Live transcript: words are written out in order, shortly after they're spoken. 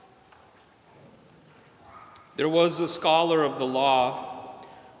There was a scholar of the law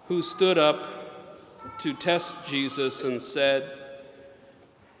who stood up to test Jesus and said,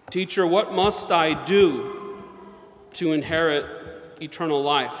 "Teacher, what must I do to inherit eternal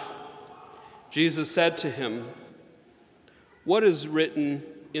life?" Jesus said to him, "What is written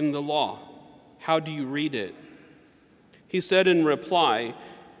in the law? How do you read it?" He said in reply,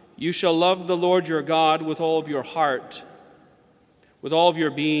 "You shall love the Lord your God with all of your heart, with all of your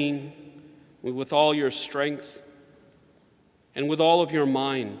being, with all your strength, and with all of your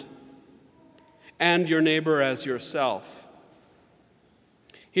mind, and your neighbor as yourself."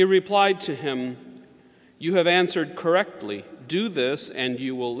 He replied to him, "You have answered correctly. Do this, and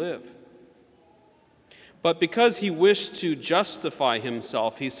you will live." But because he wished to justify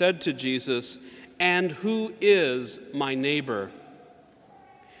himself, he said to Jesus, "And who is my neighbor?"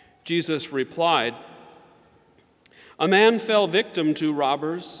 Jesus replied, "A man fell victim to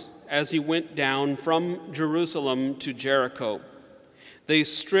robbers as he went down from Jerusalem to Jericho. They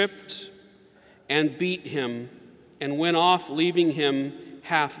stripped and beat him and went off, leaving him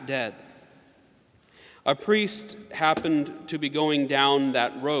half dead. A priest happened to be going down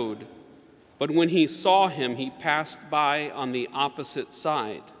that road, but when he saw him, he passed by on the opposite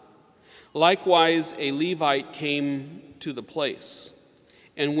side. Likewise, a Levite came to the place,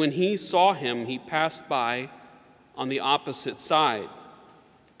 and when he saw him, he passed by on the opposite side.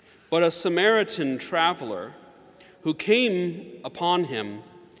 But a Samaritan traveler who came upon him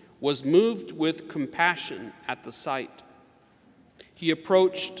was moved with compassion at the sight. He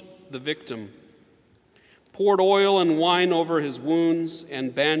approached the victim, poured oil and wine over his wounds,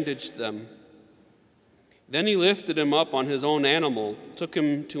 and bandaged them. Then he lifted him up on his own animal, took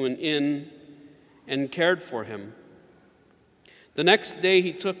him to an inn, and cared for him. The next day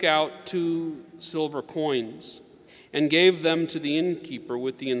he took out 2 silver coins and gave them to the innkeeper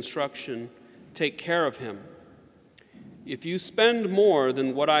with the instruction, 'Take care of him. If you spend more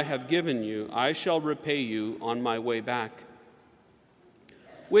than what I have given you, I shall repay you on my way back.'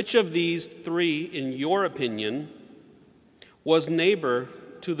 Which of these 3, in your opinion, was neighbor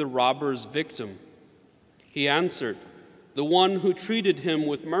to the robber's victim?" He answered, "The one who treated him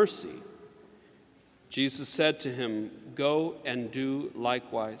with mercy." Jesus said to him, "Go and do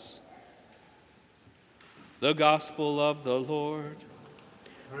likewise." The Gospel of the Lord.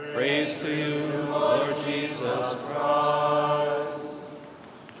 Praise to you, Lord Jesus Christ.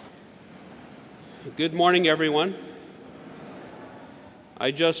 Good morning, everyone. I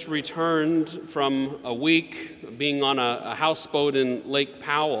just returned from a week being on a houseboat in Lake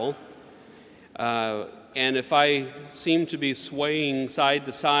Powell. And if I seem to be swaying side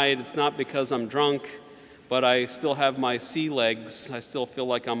to side, it's not because I'm drunk, but I still have my sea legs. I still feel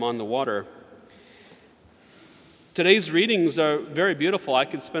like I'm on the water. Today's readings are very beautiful. I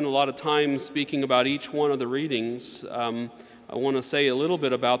could spend a lot of time speaking about each one of the readings. I want to say a little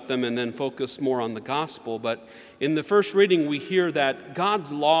bit about them and then focus more on the gospel. But in the first reading, we hear that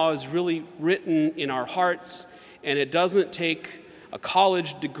God's law is really written in our hearts, and it doesn't take a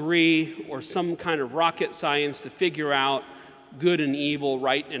college degree or some kind of rocket science to figure out good and evil,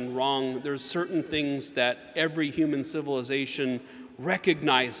 right and wrong. There's certain things that every human civilization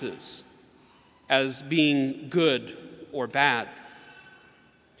recognizes as being good or bad.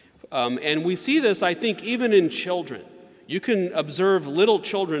 And we see this, I think, even in children. You can observe little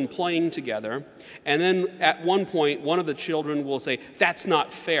children playing together, and then at one point, one of the children will say, "That's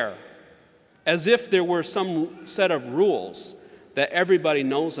not fair," as if there were some set of rules that everybody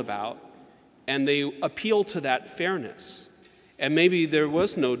knows about, and they appeal to that fairness. And maybe there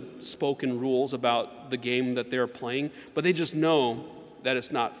was no spoken rules about the game that they're playing, but they just know that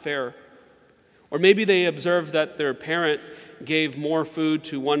it's not fair. Or maybe they observe that their parent gave more food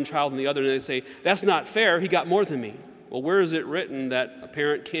to one child than the other, and they say, "That's not fair, he got more than me." Well, where is it written that a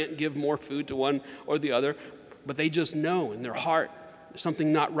parent can't give more food to one or the other? But they just know in their heart, there's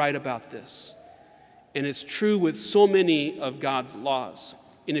something not right about this. And it's true with so many of God's laws.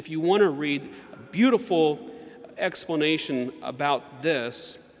 And if you want to read a beautiful explanation about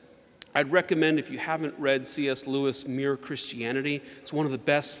this, I'd recommend, if you haven't read C.S. Lewis' Mere Christianity, it's one of the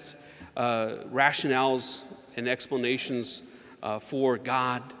best rationales and explanations for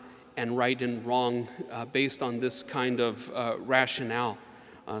God and right and wrong based on this kind of rationale.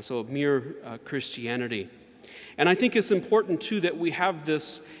 So Mere Christianity. And I think it's important, too, that we have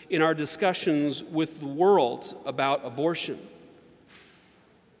this in our discussions with the world about abortion.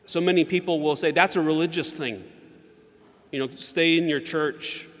 So many people will say, "That's a religious thing. Stay in your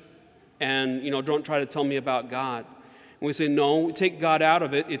church and, don't try to tell me about God." And we say, no, take God out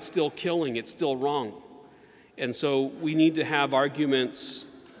of it. It's still killing. It's still wrong. And so we need to have arguments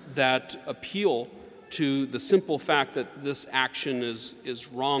that appeal to the simple fact that this action is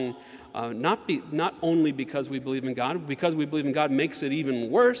wrong, not only because we believe in God, because we believe in God makes it even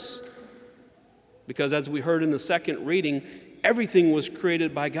worse, because as we heard in the second reading, everything was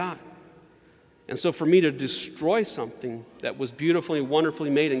created by God. And so for me to destroy something that was beautifully, wonderfully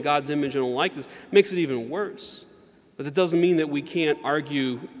made in God's image and likeness makes it even worse. But that doesn't mean that we can't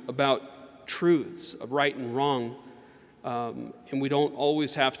argue about truths of right and wrong. And we don't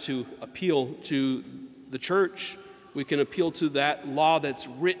always have to appeal to the church. We can appeal to that law that's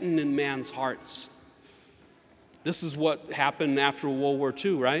written in man's hearts. This is what happened after World War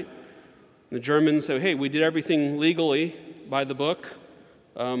II, right? The Germans said, hey, we did everything legally by the book.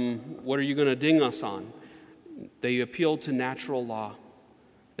 What are you going to ding us on? They appealed to natural law,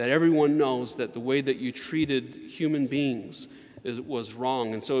 that everyone knows that the way that you treated human beings was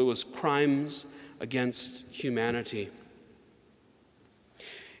wrong. And so it was crimes against humanity.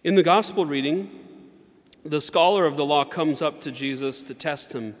 In the gospel reading, the scholar of the law comes up to Jesus to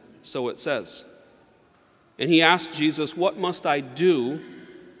test him, so it says. And he asked Jesus, what must I do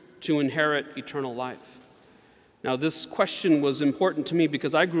to inherit eternal life? Now, this question was important to me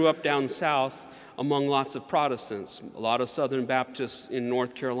because I grew up down south among lots of Protestants, a lot of Southern Baptists in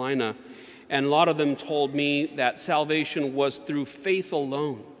North Carolina, and a lot of them told me that salvation was through faith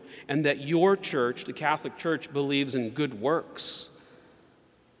alone, and that your church, the Catholic Church, believes in good works.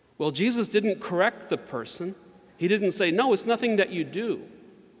 Well, Jesus didn't correct the person. He didn't say, no, it's nothing that you do.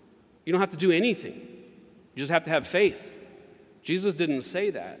 You don't have to do anything. You just have to have faith. Jesus didn't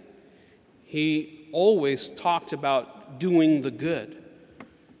say that. He always talked about doing the good.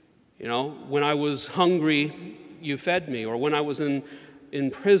 You know, when I was hungry, you fed me. Or when I was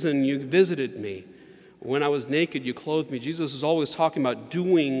in prison, you visited me. When I was naked, you clothed me. Jesus is always talking about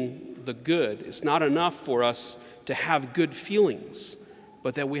doing the good. It's not enough for us to have good feelings,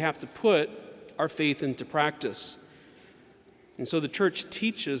 but that we have to put our faith into practice. And so the church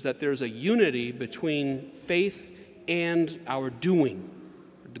teaches that there's a unity between faith and our doing,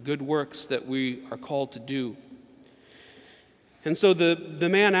 the good works that we are called to do. And so the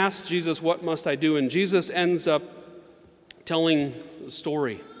man asks Jesus, what must I do? And Jesus ends up telling the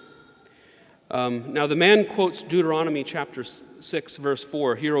story. Now the man quotes Deuteronomy chapter 6, verse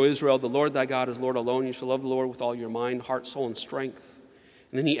 4. Hear, O Israel, the Lord thy God is Lord alone. You shall love the Lord with all your mind, heart, soul, and strength.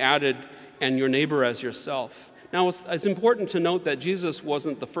 And then he added, and your neighbor as yourself. Now, it's important to note that Jesus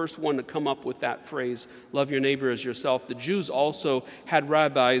wasn't the first one to come up with that phrase, love your neighbor as yourself. The Jews also had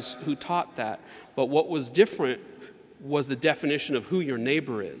rabbis who taught that. But what was different was the definition of who your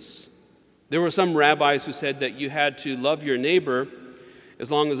neighbor is. There were some rabbis who said that you had to love your neighbor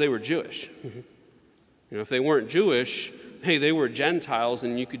as long as they were Jewish. You know, if they weren't Jewish, hey, they were Gentiles,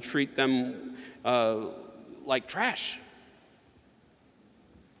 and you could treat them like trash.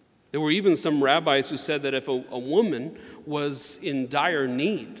 There were even some rabbis who said that if a woman was in dire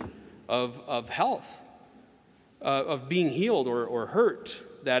need of health, of being healed or hurt,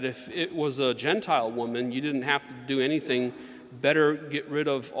 that if it was a Gentile woman, you didn't have to do anything, better get rid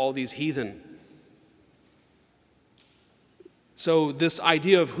of all these heathen. So this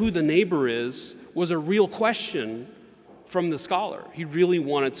idea of who the neighbor is was a real question from the scholar. He really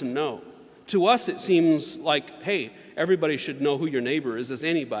wanted to know. To us, it seems like, hey, everybody should know who your neighbor is as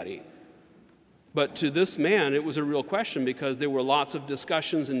anybody. But to this man, it was a real question because there were lots of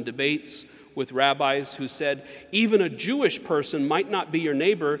discussions and debates with rabbis who said, even a Jewish person might not be your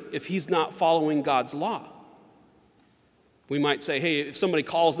neighbor if he's not following God's law. We might say, hey, if somebody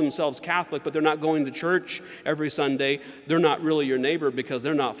calls themselves Catholic, but they're not going to church every Sunday, they're not really your neighbor because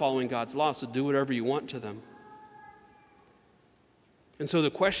they're not following God's law, so do whatever you want to them. And so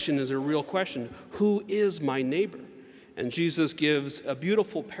the question is a real question. Who is my neighbor? And Jesus gives a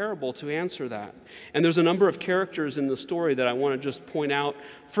beautiful parable to answer that. And there's a number of characters in the story that I want to just point out.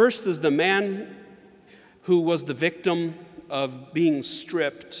 First is the man who was the victim of being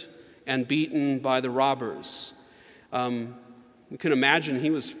stripped and beaten by the robbers. We can imagine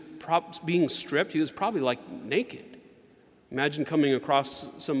he was being stripped. He was probably like naked. Imagine coming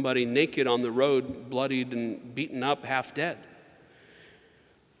across somebody naked on the road, bloodied and beaten up, half dead.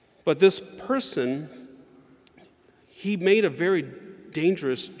 But this person, he made a very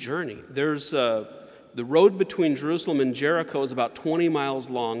dangerous journey. There's the road between Jerusalem and Jericho is about 20 miles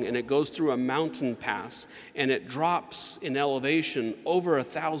long, and it goes through a mountain pass, and it drops in elevation over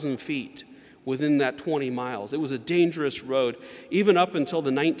 1,000 feet within that 20 miles. It was a dangerous road. Even up until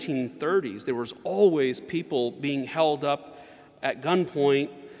the 1930s, there was always people being held up at gunpoint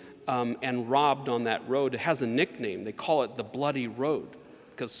and robbed on that road. It has a nickname. They call it the Bloody Road,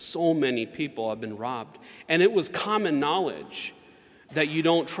 because so many people have been robbed. And it was common knowledge that you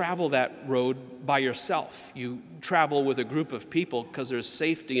don't travel that road by yourself. You travel with a group of people because there's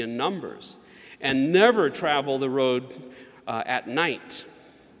safety in numbers. And never travel the road at night.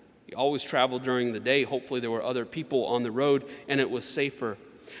 You always travel during the day. Hopefully there were other people on the road and it was safer.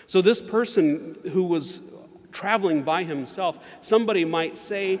 So this person who was traveling by himself, somebody might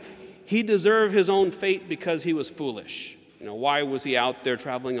say he deserved his own fate because he was foolish. Why was he out there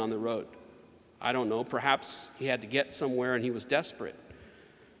traveling on the road? I don't know. Perhaps he had to get somewhere and he was desperate.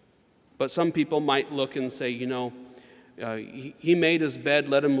 But some people might look and say, he made his bed,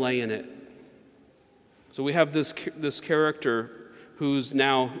 let him lay in it. So we have this character who's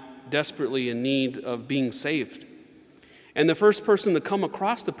now desperately in need of being saved. And the first person to come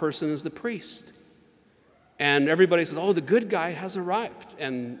across the person is the priest. And everybody says, oh, the good guy has arrived.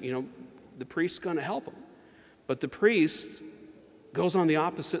 And, the priest's going to help him. But the priest goes on the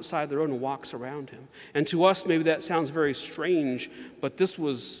opposite side of the road and walks around him. And to us, maybe that sounds very strange, but this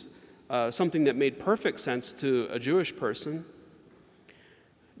was something that made perfect sense to a Jewish person.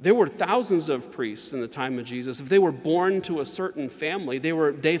 There were thousands of priests in the time of Jesus. If they were born to a certain family, they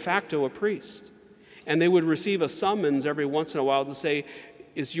were de facto a priest. And they would receive a summons every once in a while to say,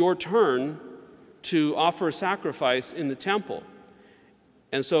 it's your turn to offer a sacrifice in the temple.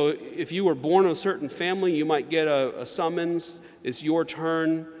 And so if you were born of a certain family, you might get a summons. It's your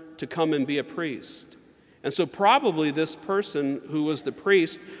turn to come and be a priest. And so probably this person who was the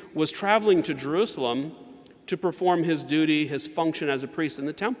priest was traveling to Jerusalem to perform his duty, his function as a priest in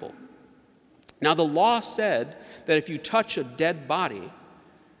the temple. Now the law said that if you touch a dead body,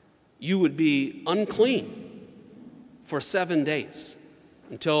 you would be unclean for 7 days,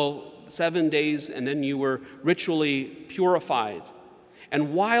 until 7 days, and then you were ritually purified.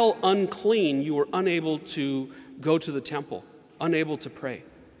 And while unclean, you were unable to go to the temple, unable to pray.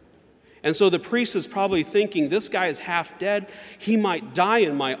 And so the priest is probably thinking, this guy is half dead. He might die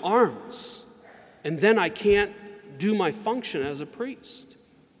in my arms. And then I can't do my function as a priest.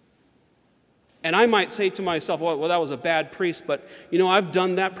 And I might say to myself, well, that was a bad priest, but I've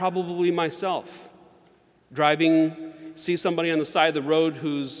done that probably myself. Driving, see somebody on the side of the road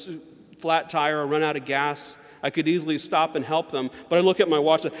who's flat tire or run out of gas. I could easily stop and help them, but I look at my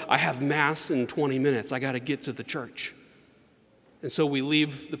watch, I have mass in 20 minutes. I got to get to the church. And so we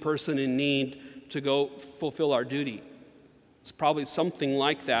leave the person in need to go fulfill our duty. It's probably something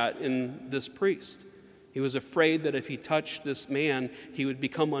like that in this priest. He was afraid that if he touched this man, he would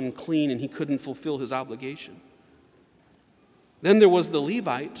become unclean and he couldn't fulfill his obligation. Then there was the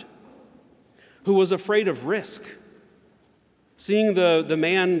Levite who was afraid of risk. Seeing the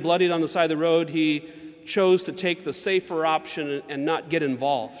man bloodied on the side of the road, he chose to take the safer option and not get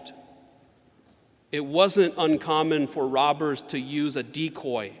involved. It wasn't uncommon for robbers to use a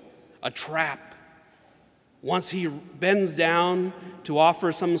decoy, a trap. Once he bends down to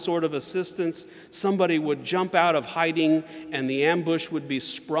offer some sort of assistance, somebody would jump out of hiding and the ambush would be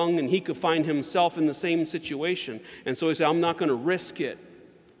sprung and he could find himself in the same situation. And so he said, I'm not going to risk it.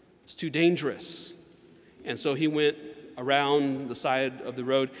 It's too dangerous. And so he went around the side of the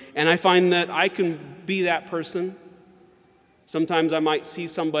road. And I find that I can be that person. Sometimes I might see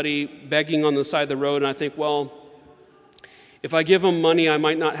somebody begging on the side of the road and I think, well, if I give them money, I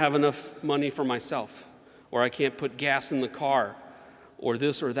might not have enough money for myself. Or I can't put gas in the car, or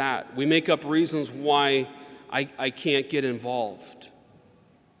this or that. We make up reasons why I can't get involved.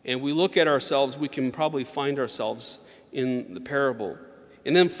 And we look at ourselves, we can probably find ourselves in the parable.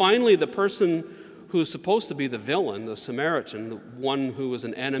 And then finally, the person who's supposed to be the villain, the Samaritan, the one who was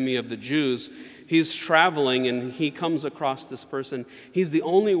an enemy of the Jews, he's traveling and he comes across this person. He's the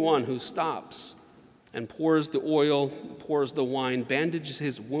only one who stops and pours the oil, pours the wine, bandages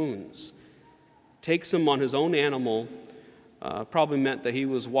his wounds, takes him on his own animal. Probably meant that he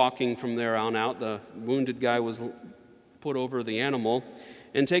was walking from there on out. The wounded guy was put over the animal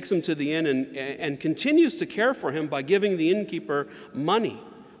and takes him to the inn and continues to care for him by giving the innkeeper money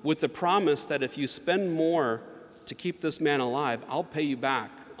with the promise that if you spend more to keep this man alive, I'll pay you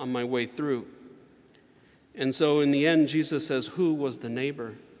back on my way through. And so in the end, Jesus says, who was the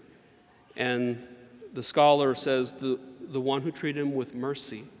neighbor? And the scholar says, the one who treated him with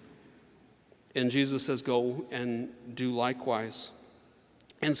mercy. And Jesus says, go and do likewise.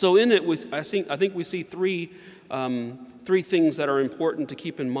 And so in it, I think we see three things that are important to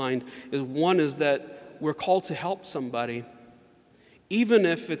keep in mind. One is that we're called to help somebody, even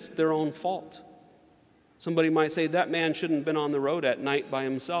if it's their own fault. Somebody might say, that man shouldn't have been on the road at night by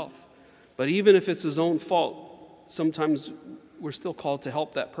himself. But even if it's his own fault, sometimes we're still called to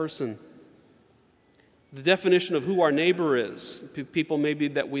help that person. The definition of who our neighbor is, people maybe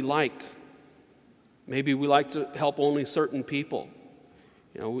that we like. Maybe we like to help only certain people.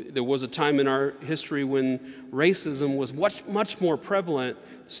 There was a time in our history when racism was much more prevalent,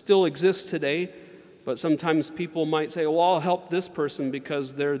 still exists today, but sometimes people might say, well, I'll help this person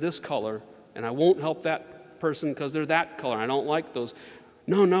because they're this color, and I won't help that person because they're that color. I don't like those.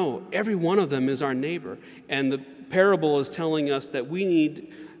 No, every one of them is our neighbor. And the parable is telling us that we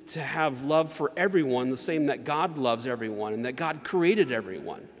need to have love for everyone, the same that God loves everyone and that God created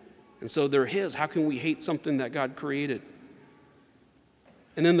everyone. And so they're His. How can we hate something that God created?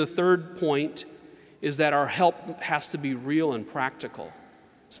 And then the third point is that our help has to be real and practical.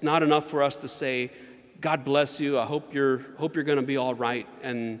 It's not enough for us to say, God bless you, I hope you're going to be all right,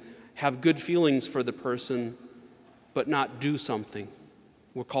 and have good feelings for the person, but not do something.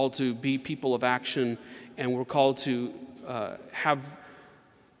 We're called to be people of action, and we're called to have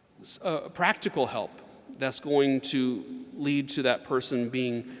practical help that's going to lead to that person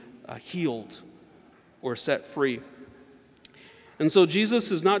being healed or set free. And so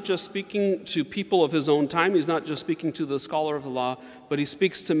Jesus is not just speaking to people of His own time. He's not just speaking to the scholar of the law, but He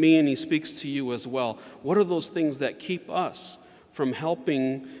speaks to me and He speaks to you as well. What are those things that keep us from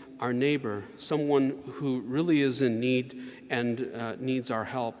helping our neighbor, someone who really is in need and needs our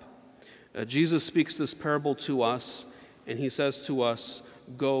help? Jesus speaks this parable to us, and He says to us,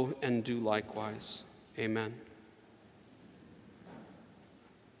 go and do likewise. Amen.